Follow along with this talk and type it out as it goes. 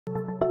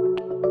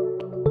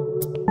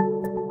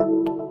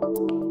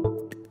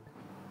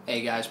Hey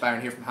guys,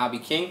 Byron here from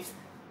HobbyKing.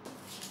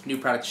 New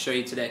product to show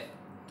you today.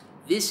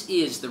 This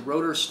is the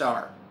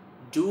RotorStar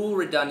dual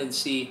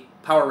redundancy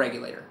power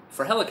regulator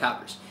for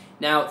helicopters.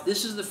 Now,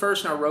 this is the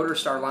first in our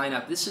RotorStar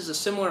lineup. This is a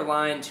similar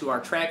line to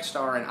our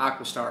TrackStar and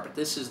AquaStar, but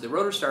this is the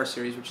RotorStar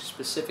series, which is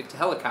specific to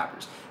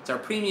helicopters. It's our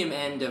premium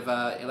end of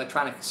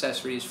electronic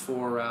accessories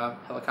for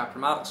helicopter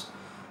models.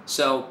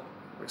 So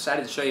we're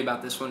excited to show you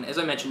about this one. As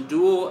I mentioned,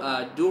 dual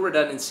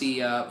redundancy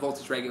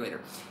voltage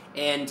regulator.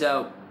 And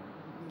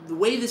the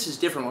way this is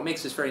different, what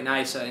makes this very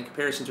nice in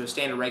comparison to a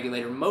standard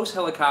regulator, most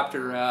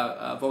helicopter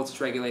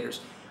voltage regulators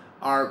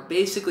are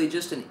basically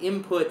just an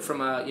input from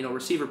a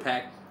receiver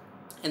pack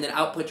and then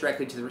output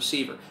directly to the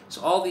receiver.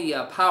 So all the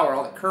power,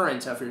 all the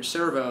current for your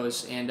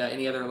servos and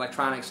any other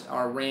electronics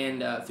are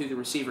ran through the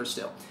receiver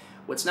still.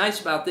 What's nice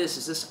about this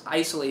is this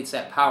isolates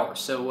that power,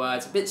 so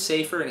it's a bit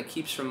safer and it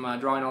keeps from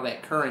drawing all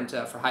that current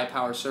for high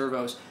power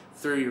servos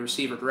through your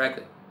receiver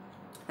directly.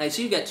 Now you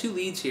see you've got two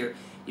leads here.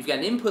 You've got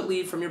an input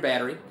lead from your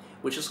battery,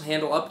 which will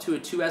handle up to a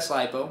 2S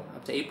LiPo,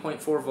 up to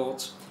 8.4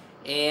 volts.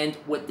 And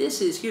what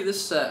this is here,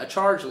 this is a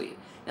charge lead.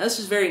 Now this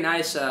is very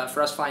nice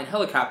for us flying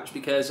helicopters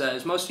because,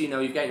 as most of you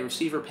know, you've got your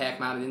receiver pack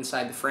mounted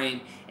inside the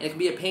frame, and it can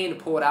be a pain to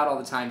pull it out all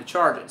the time to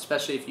charge it,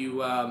 especially if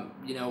you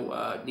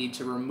need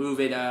to remove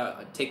it,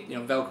 take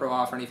Velcro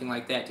off or anything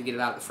like that to get it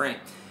out of the frame.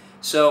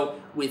 So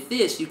with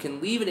this, you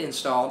can leave it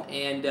installed,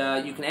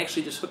 and you can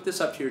actually just hook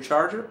this up to your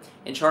charger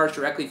and charge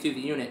directly through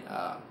the unit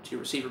to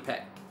your receiver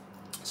pack.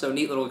 So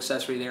neat little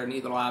accessory there,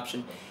 neat little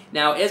option.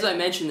 Now, as I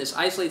mentioned, this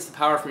isolates the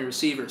power from your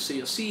receiver. So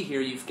you'll see here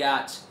you've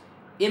got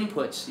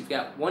inputs. You've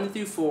got 1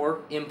 through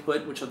 4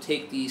 input, which will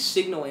take the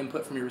signal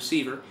input from your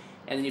receiver,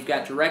 and then you've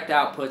got direct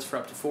outputs for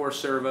up to 4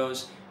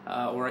 servos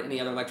or any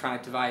other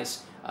electronic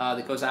device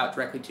that goes out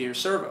directly to your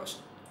servos.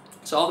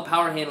 So all the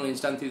power handling is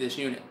done through this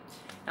unit.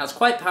 Now it's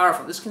quite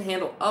powerful. This can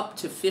handle up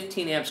to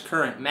 15 amps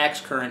current,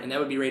 max current, and that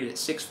would be rated at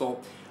 6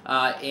 volt.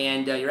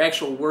 And your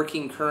actual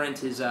working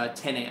current is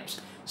 10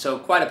 amps. So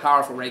quite a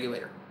powerful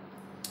regulator.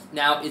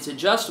 Now it's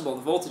adjustable,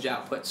 the voltage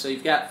output. So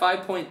you've got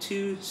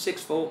 5.2,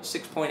 6 volt,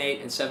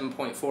 6.8, and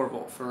 7.4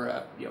 volt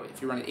for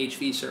if you're running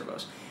HV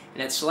servos.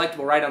 And that's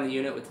selectable right on the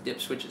unit with the dip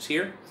switches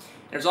here. And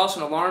there's also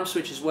an alarm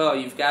switch as well.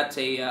 You've got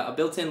a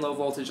built-in low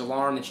voltage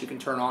alarm that you can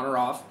turn on or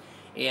off.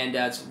 And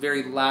it's a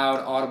very loud,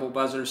 audible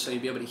buzzer, so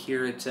you'll be able to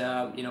hear it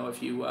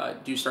if you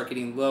do start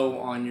getting low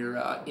on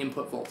your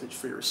input voltage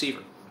for your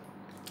receiver.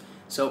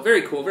 So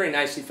very cool, very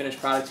nicely finished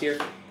product here.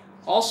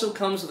 Also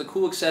comes with a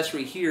cool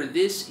accessory here.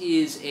 This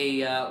is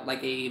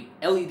like a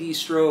LED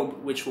strobe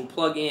which will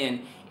plug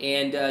in,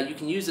 and you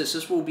can use this.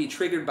 This will be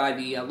triggered by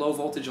the low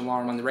voltage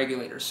alarm on the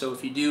regulator. So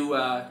if you do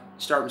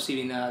start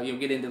receiving,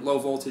 get into low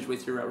voltage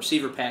with your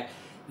receiver pack,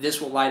 this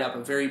will light up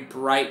a very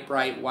bright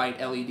white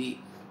LED.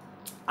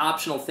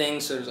 Optional thing,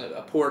 so there's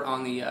a port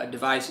on the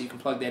device that you can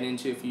plug that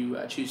into if you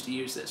choose to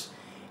use this.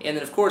 And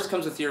then, of course, it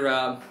comes with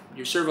your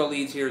servo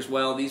leads here as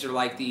well. These are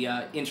like the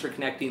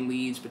interconnecting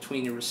leads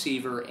between your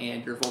receiver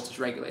and your voltage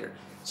regulator.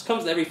 So it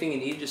comes with everything you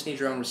need. You just need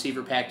your own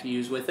receiver pack to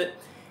use with it.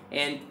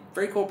 And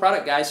very cool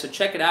product, guys, so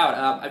check it out.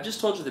 I've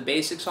just told you the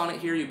basics on it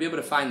here. You'll be able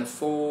to find the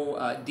full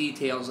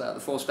details,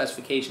 the full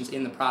specifications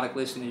in the product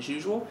listing as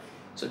usual.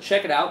 So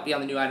check it out. Be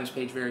on the new items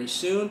page very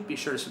soon. Be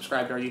sure to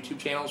subscribe to our YouTube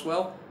channel as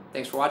well.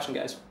 Thanks for watching,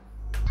 guys.